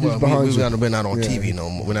Gronk? Well, we're not on TV no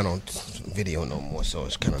more. We're not on video no more, so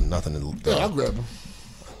it's kind of nothing to look at. Yeah, I'll grab him.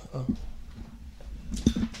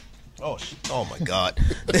 Oh my God!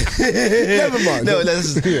 Never mind. No,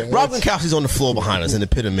 Rob Gronkowski's on the floor behind us in the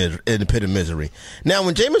pit of misery. Now,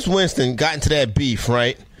 when Jameis Winston got into that beef,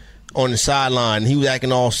 right, on the sideline, he was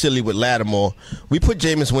acting all silly with Lattimore. We put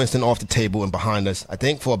Jameis Winston off the table and behind us, I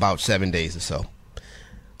think, for about 7 days or so.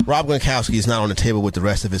 Rob Gronkowski is not on the table with the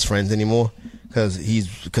rest of his friends anymore because he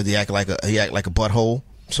act like a butthole.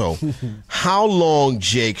 So, how long,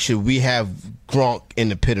 Jake, should we have Gronk in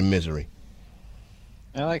the pit of misery?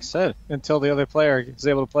 And like I said, until the other player is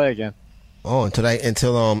able to play again. Oh, until I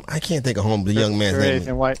can't think of the young man's name.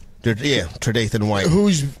 Tre'Dathan White. Yeah, Tre'Dathan White.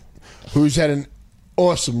 Who's had an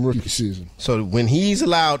awesome rookie season. So when he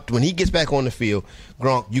gets back on the field,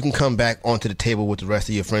 Gronk, you can come back onto the table with the rest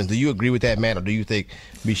of your friends. Do you agree with that, Matt, or do you think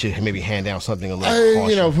we should maybe hand down something a little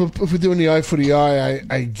harsher? If we're doing the eye for the eye,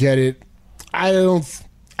 I get it.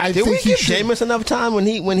 Did we give Jameis enough time when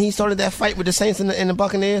he started that fight with the Saints and the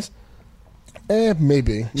Buccaneers?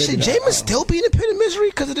 Maybe. Should Jameis still be in the pit of misery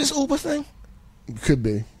because of this Uber thing? Could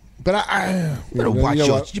be. But you better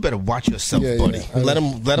watch yourself, buddy. Yeah. Let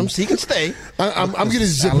him. He can stay. I'm going to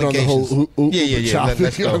zip it on the whole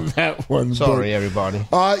Let's go. on that one. Sorry, everybody.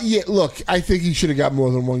 Look, I think he should have got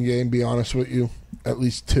more than one game. Be honest with you, at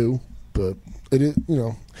least 2. But it is,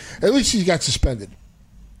 at least he got suspended.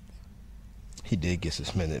 He did get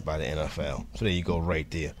suspended by the NFL. So there you go, right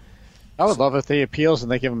there. I would love if he appeals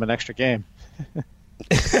and they give him an extra game.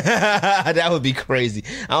 That would be crazy.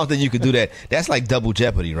 I don't think you could do that. That's like double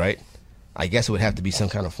jeopardy, right? I guess it would have to be some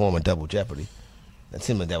kind of form of double jeopardy. That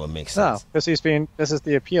seems like that would make sense. No, because this is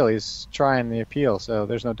the appeal. He's trying the appeal, so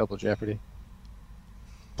there's no double jeopardy.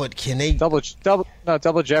 But can they double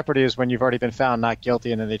jeopardy is when you've already been found not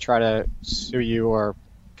guilty and then they try to sue you or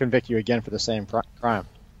convict you again for the same crime.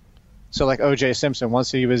 So like O.J. Simpson,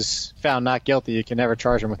 once he was found not guilty, you can never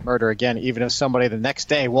charge him with murder again, even if somebody the next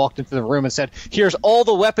day walked into the room and said, here's all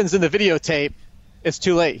the weapons in the videotape. It's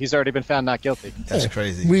too late. He's already been found not guilty. That's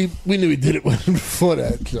crazy. We knew he did it before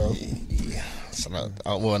that. So. Yeah.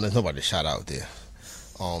 Well, there's nobody shot out there.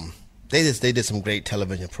 They did some great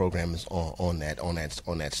television programs on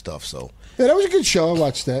that stuff. So yeah, that was a good show. I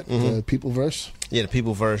watched that. Peopleverse. Yeah, the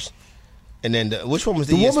Peopleverse. And then which one was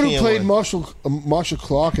the ESPN woman who played one? Marshall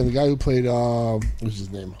Clark and the guy who played what's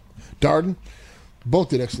his name? Darden. Both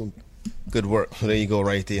did excellent. Good work. So there you go,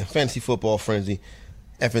 right there. Fantasy Football Frenzy,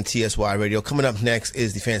 FNTSY Radio. Coming up next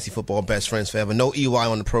is the Fantasy Football Best Friends Forever. No EY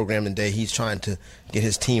on the program today. He's trying to get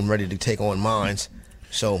his team ready to take on mines.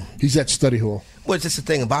 So he's at study hall. Well, just the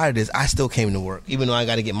thing about it is I still came to work. Even though I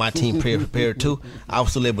got to get my team prepared too, I was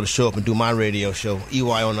still able to show up and do my radio show. EY,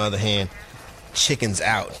 on the other hand, chickens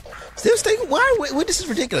out. Still thinking, why this is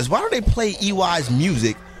ridiculous. Why don't they play EY's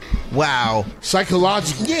music? Wow.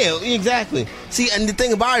 Psychological. Yeah, exactly. See, and the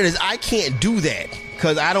thing about it is I can't do that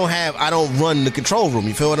because I don't run the control room.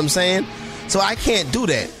 You feel what I'm saying? So I can't do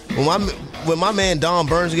that. When my man Don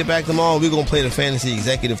Burns get back tomorrow, we're going to play the fantasy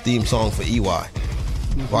executive theme song for EY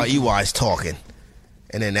while EY's talking.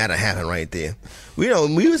 And then that'll happen right there.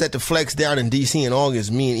 When we was at the Flex down in D.C. in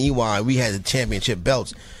August, me and EY, we had the championship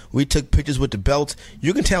belts. We took pictures with the belts.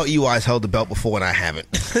 You can tell EY's held the belt before and I haven't.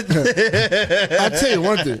 I'll tell you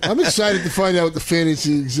one thing. I'm excited to find out what the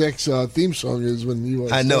fantasy exec's theme song is when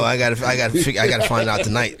EY. I know. I got to find out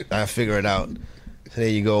tonight. I'll figure it out. So there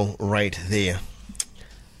you go, right there.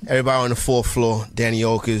 Everybody on the fourth floor. Danny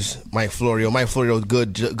Oakers, Mike Florio. Mike Florio's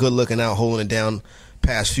good looking out, holding it down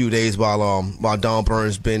past few days while Don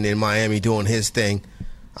Burns been in Miami doing his thing.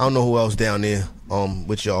 I don't know who else down there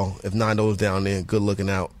with y'all. If Nando's down there, good looking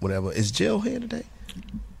out, whatever. Is Jill here today?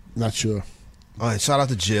 Not sure. All right, shout out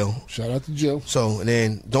to Jill. Shout out to Jill. So, and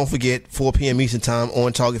then don't forget, 4 p.m. Eastern Time,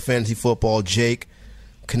 On Target Fantasy Football, Jake,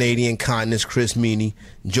 Canadian Continents, Chris Meany,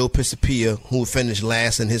 Joe Pisapia, who finished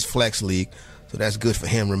last in his Flex League. So that's good for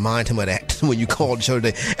him. Remind him of that when you call the show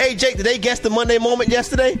today. Hey, Jake, did they guess the Monday moment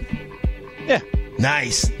yesterday? Yeah.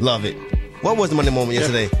 Nice. Love it. What was the Monday moment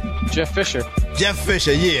yesterday? Jeff Fisher. Jeff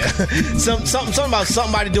Fisher, yeah. something about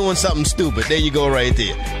somebody doing something stupid. There you go right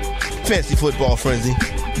there. Fantasy Football Frenzy.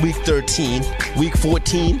 Week 13. Week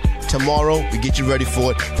 14. Tomorrow, we get you ready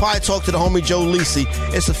for it. Probably talk to the homie Joe Lisi.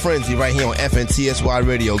 It's a frenzy right here on FNTSY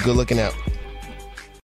Radio. Good looking out.